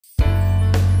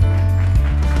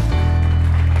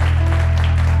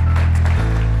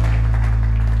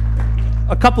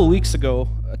A couple weeks ago,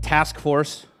 a task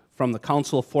force from the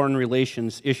Council of Foreign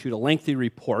Relations issued a lengthy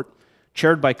report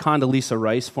chaired by Condoleezza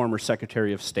Rice, former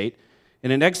Secretary of State.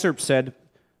 And an excerpt said,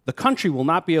 "The country will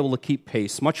not be able to keep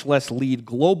pace, much less lead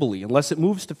globally, unless it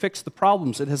moves to fix the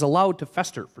problems it has allowed to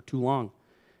fester for too long.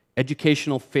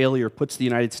 Educational failure puts the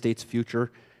United States'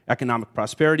 future, economic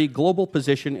prosperity, global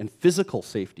position, and physical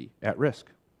safety at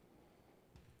risk."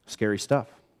 Scary stuff.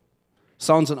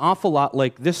 Sounds an awful lot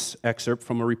like this excerpt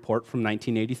from a report from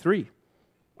 1983.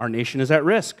 Our nation is at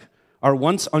risk. Our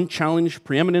once unchallenged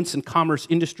preeminence in commerce,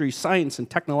 industry, science, and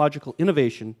technological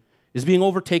innovation is being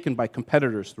overtaken by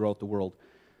competitors throughout the world.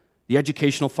 The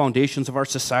educational foundations of our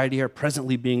society are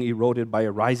presently being eroded by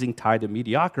a rising tide of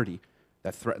mediocrity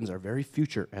that threatens our very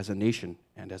future as a nation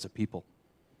and as a people.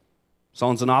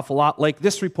 Sounds an awful lot like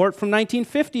this report from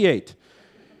 1958.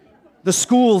 The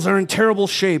schools are in terrible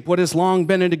shape. What has long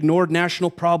been an ignored national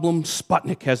problem,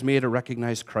 Sputnik has made a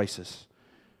recognized crisis.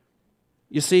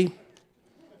 You see,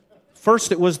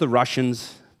 first it was the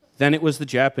Russians, then it was the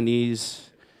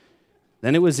Japanese,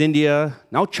 then it was India.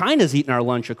 Now China's eating our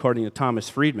lunch, according to Thomas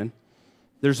Friedman.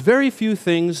 There's very few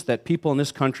things that people in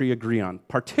this country agree on,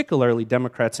 particularly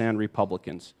Democrats and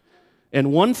Republicans.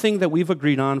 And one thing that we've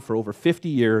agreed on for over 50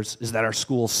 years is that our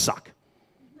schools suck.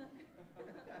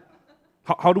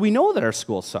 How do we know that our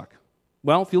schools suck?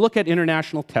 Well, if you look at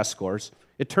international test scores,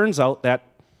 it turns out that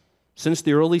since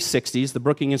the early 60s, the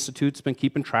Brookings Institute's been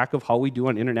keeping track of how we do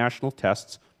on international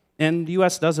tests, and the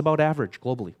US does about average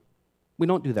globally. We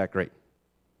don't do that great.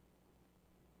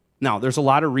 Now, there's a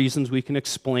lot of reasons we can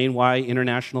explain why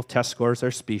international test scores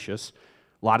are specious.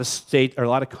 A lot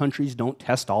of countries don't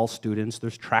test all students.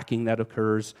 There's tracking that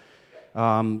occurs.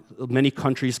 Many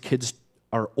countries, kids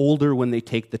are older when they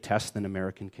take the test than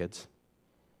American kids.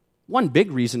 One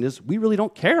big reason is we really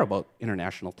don't care about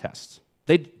international tests.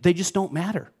 They just don't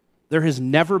matter. There has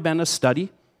never been a study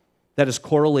that has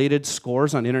correlated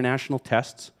scores on international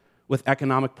tests with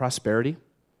economic prosperity,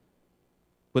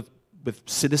 with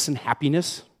citizen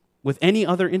happiness, with any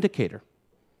other indicator.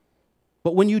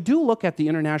 But when you do look at the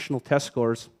international test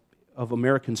scores of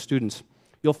American students,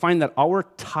 you'll find that our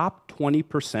top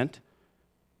 20%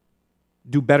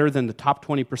 do better than the top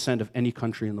 20% of any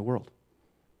country in the world.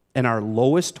 And our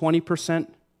lowest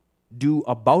 20% do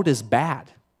about as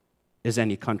bad as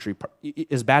any country,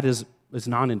 as bad as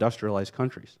non-industrialized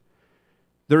countries.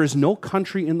 There is no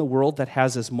country in the world that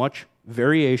has as much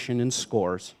variation in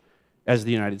scores as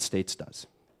the United States does.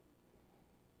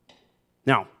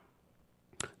 Now,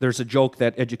 there's a joke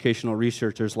that educational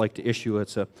researchers like to issue.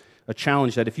 It's a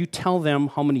challenge that if you tell them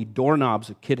how many doorknobs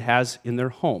a kid has in their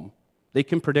home, they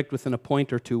can predict within a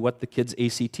point or two what the kid's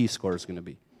ACT score is going to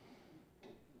be.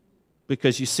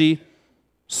 Because you see,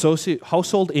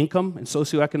 household income and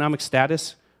socioeconomic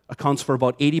status accounts for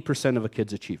about 80% of a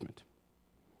kid's achievement.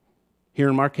 Here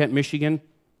in Marquette, Michigan,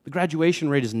 the graduation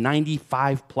rate is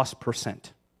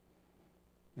 95+%.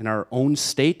 In our own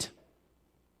state,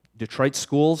 Detroit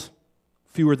schools,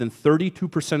 fewer than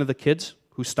 32% of the kids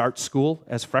who start school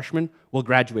as freshmen will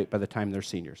graduate by the time they're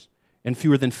seniors, and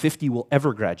fewer than 50 will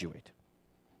ever graduate.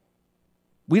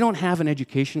 We don't have an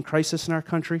education crisis in our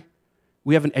country.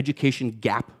 We have an education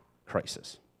gap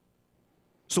crisis.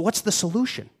 So what's the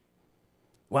solution?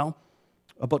 Well,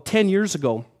 about 10 years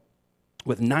ago,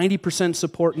 with 90%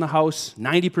 support in the House,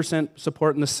 90%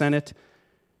 support in the Senate,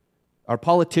 our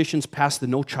politicians passed the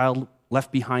No Child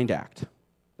Left Behind Act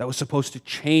that was supposed to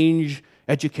change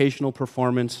educational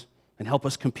performance and help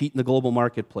us compete in the global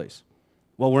marketplace.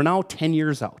 Well, we're now 10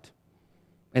 years out,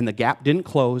 and the gap didn't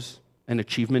close and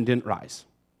achievement didn't rise.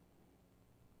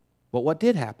 But what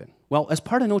did happen? Well, as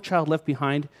part of No Child Left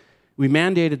Behind, we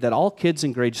mandated that all kids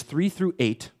in grades 3 through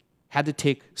 8 had to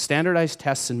take standardized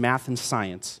tests in math and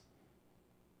science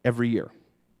every year.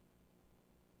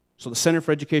 So the Center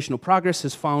for Educational Progress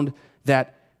has found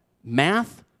that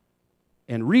math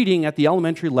and reading at the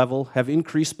elementary level have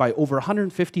increased by over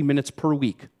 150 minutes per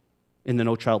week in the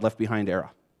No Child Left Behind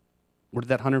era. Where did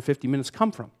that 150 minutes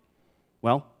come from?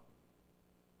 Well,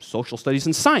 social studies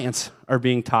and science are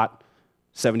being taught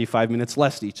 75 minutes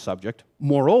less each subject.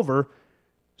 Moreover,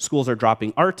 schools are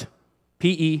dropping art,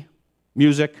 PE,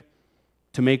 music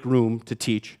to make room to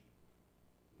teach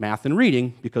math and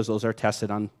reading because those are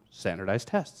tested on standardized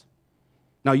tests.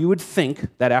 Now, you would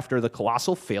think that after the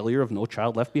colossal failure of No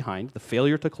Child Left Behind, the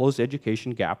failure to close the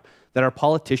education gap, that our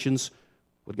politicians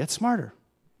would get smarter.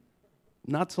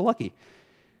 Not so lucky.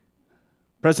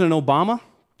 President Obama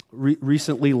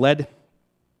recently led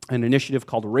an initiative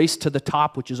called Race to the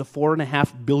Top, which is a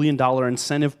 $4.5 billion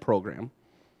incentive program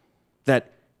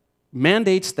that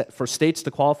mandates that for states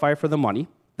to qualify for the money,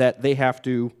 that they have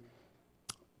to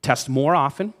test more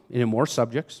often and in more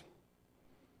subjects.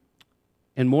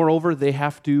 And moreover, they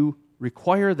have to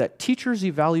require that teachers'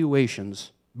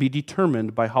 evaluations be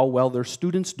determined by how well their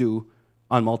students do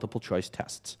on multiple choice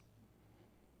tests.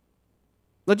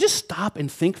 Now just stop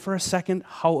and think for a second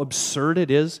how absurd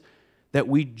it is that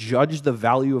we judge the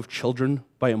value of children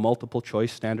by a multiple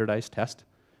choice standardized test.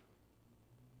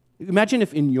 Imagine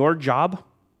if in your job,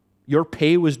 your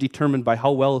pay was determined by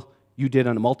how well you did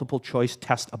on a multiple choice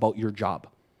test about your job.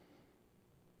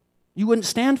 You wouldn't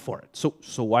stand for it.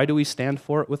 So why do we stand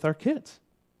for it with our kids?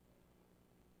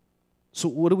 So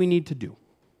what do we need to do?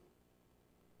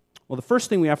 Well, the first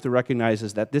thing we have to recognize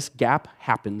is that this gap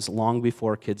happens long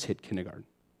before kids hit kindergarten.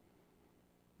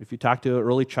 If you talk to an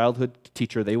early childhood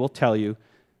teacher, they will tell you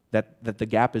that the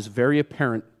gap is very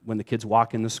apparent when the kids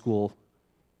walk into school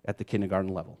at the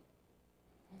kindergarten level.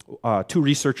 Two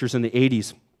researchers in the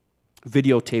 80s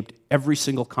videotaped every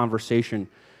single conversation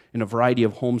in a variety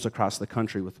of homes across the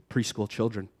country with preschool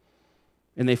children.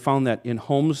 And they found that in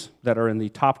homes that are in the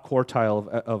top quartile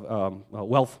of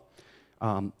wealth,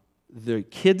 the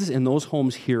kids in those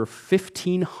homes hear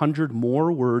 1,500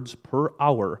 more words per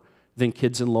hour than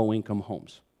kids in low-income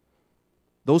homes.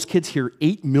 Those kids hear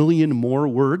 8 million more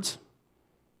words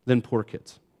than poor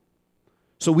kids.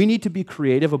 So we need to be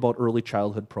creative about early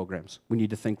childhood programs. We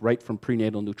need to think right from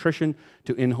prenatal nutrition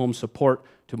to in-home support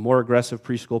to more aggressive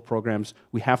preschool programs.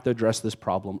 We have to address this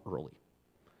problem early.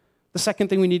 The second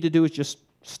thing we need to do is just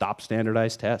stop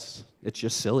standardized tests. It's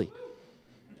just silly.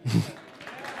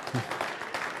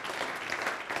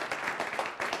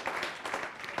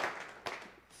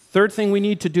 Third thing we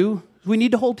need to do is we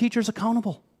need to hold teachers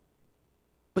accountable.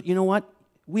 But you know what?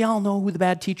 We all know who the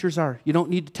bad teachers are. You don't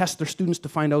need to test their students to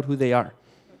find out who they are.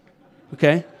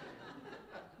 Okay?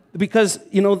 Because,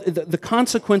 you know, the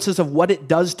consequences of what it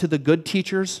does to the good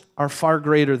teachers are far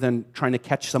greater than trying to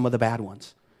catch some of the bad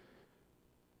ones.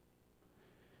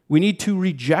 We need to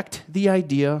reject the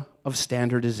idea of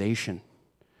standardization.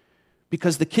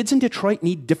 Because the kids in Detroit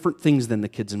need different things than the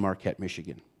kids in Marquette,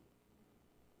 Michigan.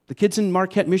 The kids in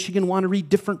Marquette, Michigan want to read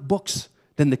different books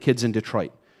than the kids in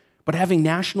Detroit. But having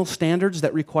national standards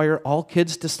that require all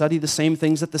kids to study the same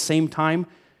things at the same time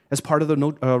as part of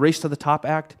the Race to the Top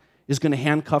Act is going to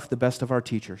handcuff the best of our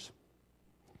teachers.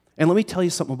 And let me tell you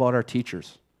something about our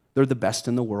teachers. They're the best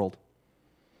in the world.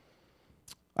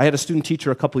 I had a student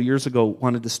teacher a couple of years ago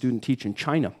wanted to student teach in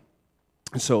China.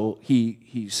 And so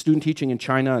he's student teaching in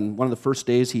China, and one of the first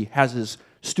days he has his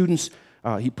students,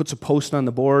 he puts a post on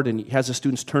the board, and he has the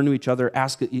students turn to each other,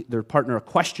 ask their partner a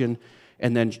question,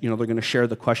 and then they're going to share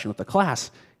the question with the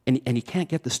class. And he can't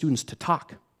get the students to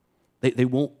talk. They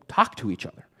won't talk to each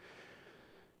other.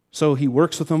 So he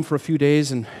works with them for a few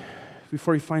days, and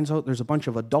before he finds out there's a bunch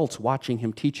of adults watching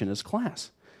him teach in his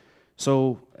class.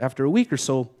 So after a week or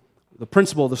so, the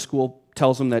principal of the school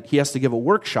tells him that he has to give a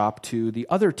workshop to the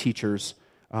other teachers,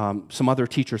 some other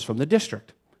teachers from the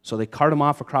district. So they cart him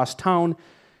off across town,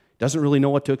 doesn't really know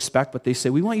what to expect, but they say,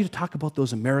 we want you to talk about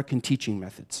those American teaching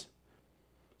methods.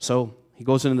 So he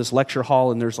goes into this lecture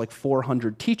hall, and there's like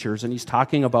 400 teachers, and he's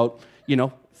talking about,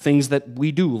 things that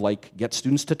we do, like get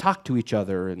students to talk to each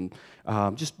other, and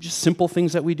just simple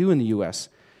things that we do in the U.S.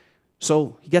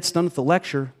 So he gets done with the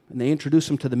lecture, and they introduce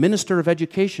him to the Minister of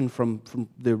Education from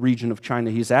the region of China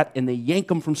he's at, and they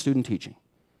yank him from student teaching.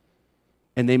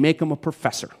 And they make him a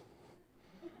professor.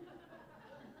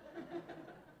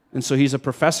 And so he's a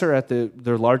professor at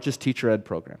their largest teacher ed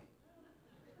program.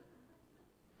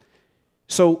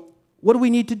 So what do we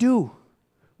need to do?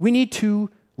 We need to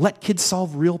let kids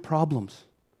solve real problems.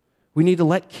 We need to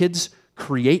let kids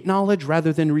create knowledge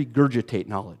rather than regurgitate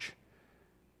knowledge.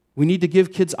 We need to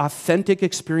give kids authentic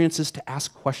experiences to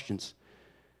ask questions.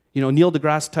 Neil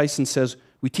deGrasse Tyson says,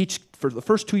 we teach, for the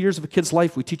first 2 years of a kid's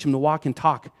life, we teach them to walk and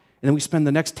talk, and then we spend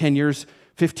the next 10 years,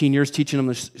 15 years teaching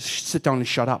them to sit down and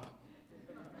shut up.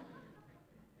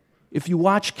 If you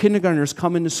watch kindergartners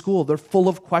come into school, they're full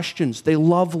of questions. They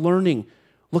love learning.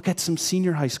 Look at some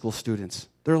senior high school students.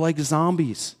 They're like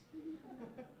zombies.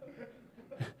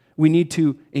 We need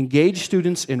to engage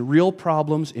students in real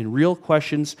problems, in real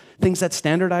questions, things that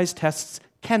standardized tests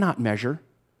cannot measure,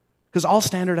 because all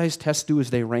standardized tests do is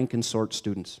they rank and sort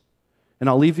students. And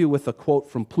I'll leave you with a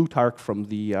quote from Plutarch from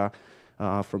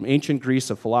ancient Greece,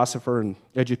 a philosopher and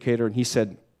educator, and he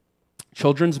said,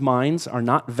 "Children's minds are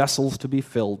not vessels to be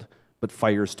filled, but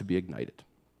fires to be ignited."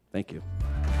 Thank you.